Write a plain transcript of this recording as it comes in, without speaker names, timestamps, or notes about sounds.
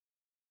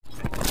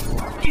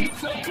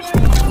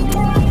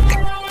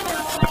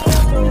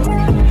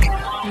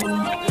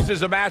This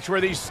is a match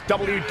where these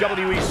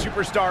WWE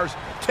superstars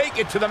take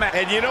it to the mat.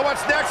 And you know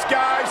what's next,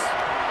 guys?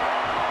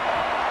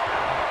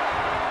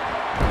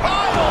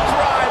 Pile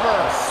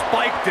driver!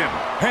 Spiked him,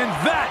 and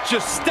that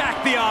just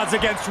stacked the odds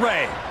against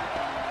Rey.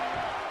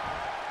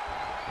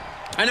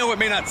 I know it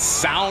may not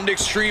sound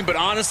extreme, but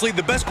honestly,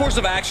 the best course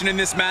of action in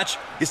this match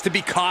is to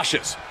be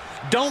cautious.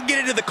 Don't get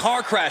into the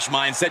car crash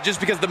mindset just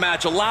because the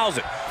match allows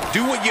it.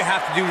 Do what you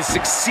have to do to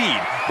succeed,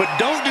 but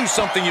don't do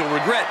something you'll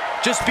regret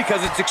just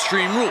because it's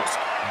extreme rules.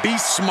 Be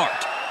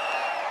smart.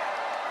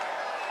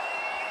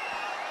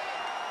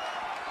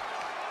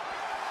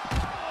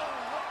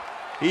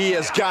 He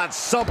has got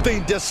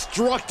something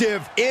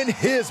destructive in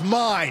his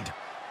mind.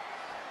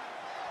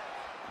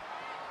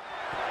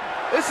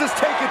 This is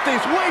taking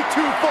things way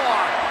too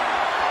far.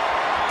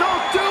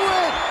 Don't do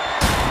it!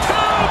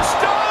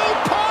 Tombstone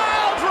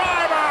pile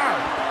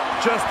driver!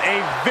 Just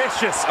a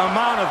vicious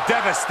amount of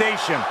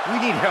devastation. We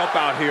need help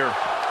out here.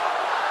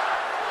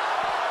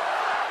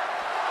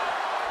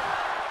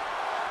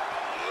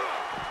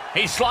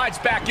 He slides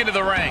back into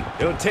the ring.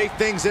 He'll take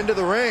things into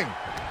the ring.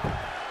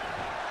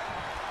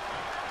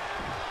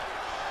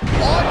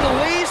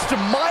 Unleashed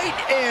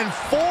might and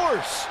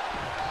force.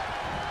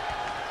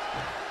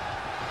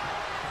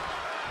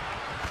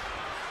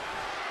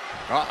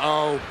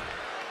 Uh-oh.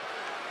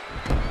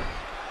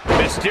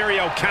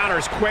 Mysterio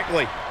counters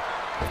quickly.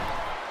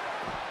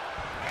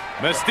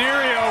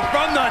 Mysterio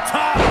from the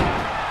top.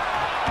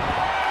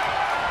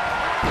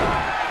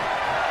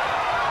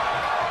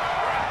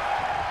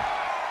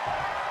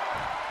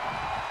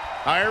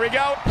 Here we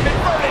go.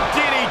 Inverted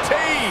DDT.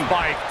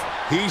 Spiked.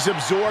 He's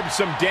absorbed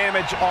some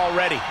damage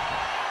already.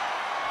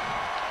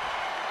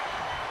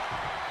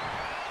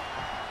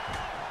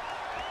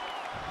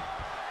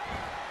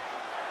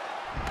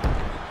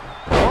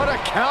 What a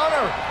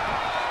counter.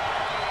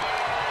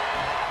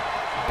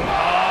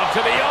 Oh,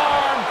 to the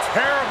arm.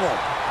 Terrible.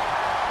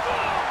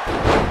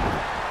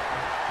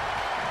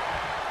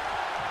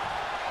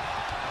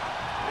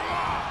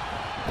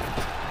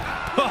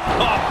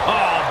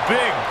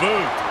 Big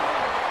boot.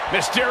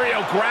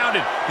 Mysterio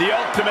grounded. The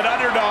ultimate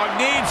underdog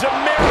needs a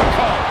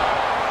miracle.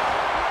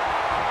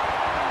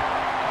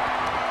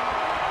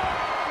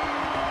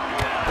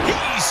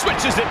 He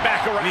switches it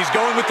back around. And he's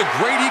going with the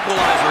great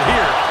equalizer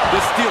here, the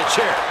steel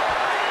chair.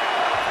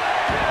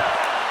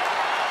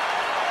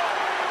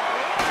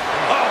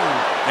 Oh,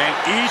 and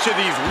each of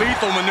these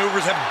lethal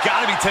maneuvers have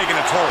got to be taking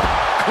a toll.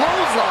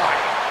 Clothesline.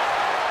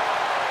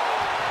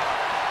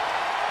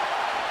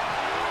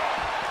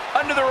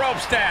 Under the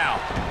ropes now.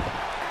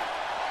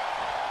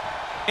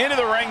 Into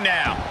the ring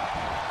now.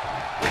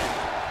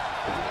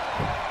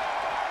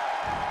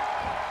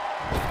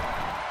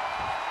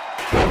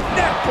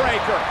 Neck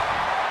breaker.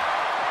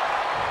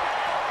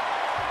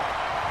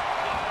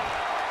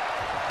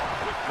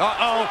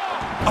 Uh-oh.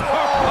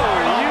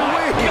 Are you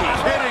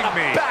kidding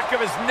me? Back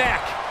of his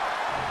neck.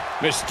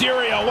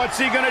 Mysterio, what's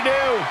he gonna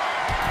do?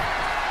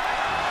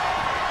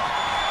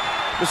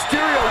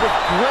 Mysterio with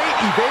great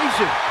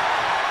evasion.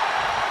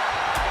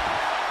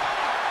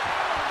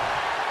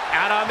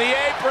 Out on the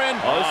apron.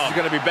 Oh, this is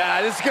going to be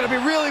bad. This is going to be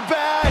really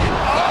bad.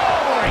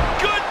 Oh, my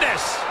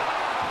goodness.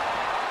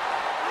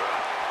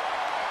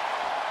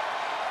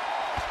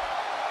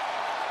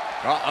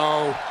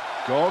 Uh-oh.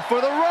 Going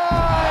for the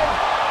ride.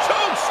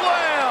 Choke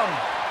slam.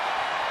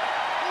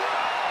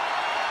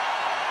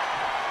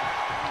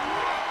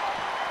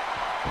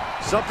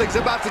 Something's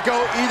about to go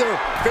either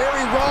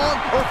very wrong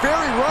or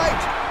very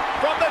right.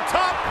 From the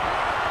top.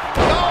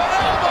 Oh, an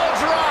elbow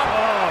drop.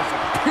 Oh, it's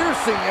a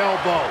piercing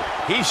elbow.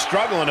 He's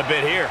struggling a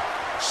bit here.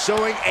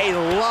 Showing a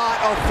lot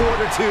of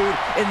fortitude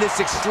in this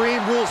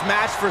Extreme Rules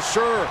match for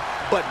sure,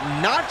 but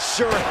not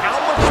sure how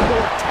much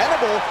more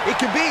tenable it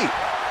can be.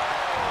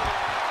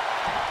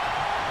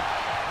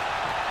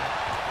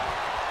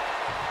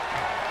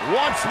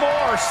 Once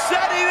more,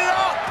 setting it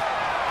up.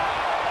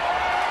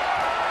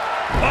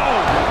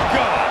 Oh,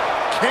 God.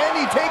 Can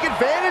he take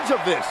advantage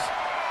of this?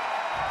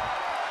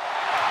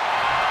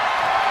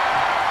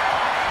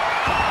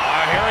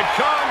 Here it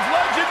comes,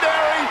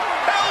 legendary.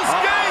 Hell's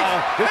Gate.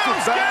 This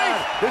is bad.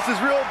 This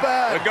is real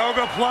bad. The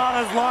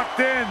Goga-Plana's locked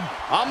in.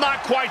 I'm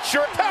not quite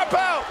sure. Tap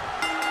out.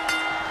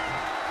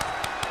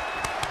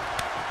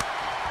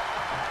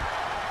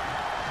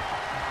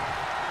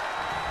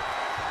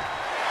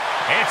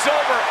 It's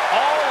over.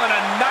 All in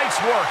a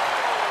night's work.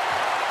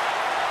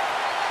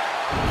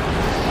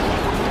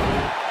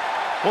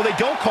 Well, they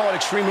don't call it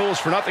Extreme Rules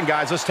for nothing,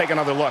 guys. Let's take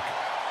another look.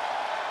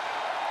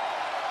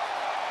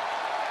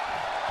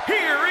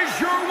 Here is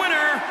your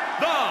winner,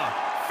 the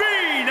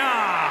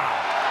Phenom.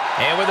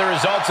 And with the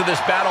results of this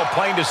battle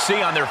plain to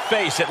see on their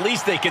face, at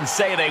least they can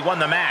say they won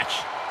the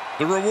match.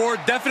 The reward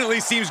definitely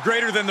seems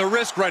greater than the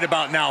risk right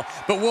about now,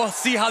 but we'll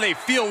see how they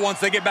feel once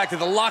they get back to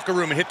the locker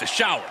room and hit the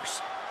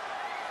showers.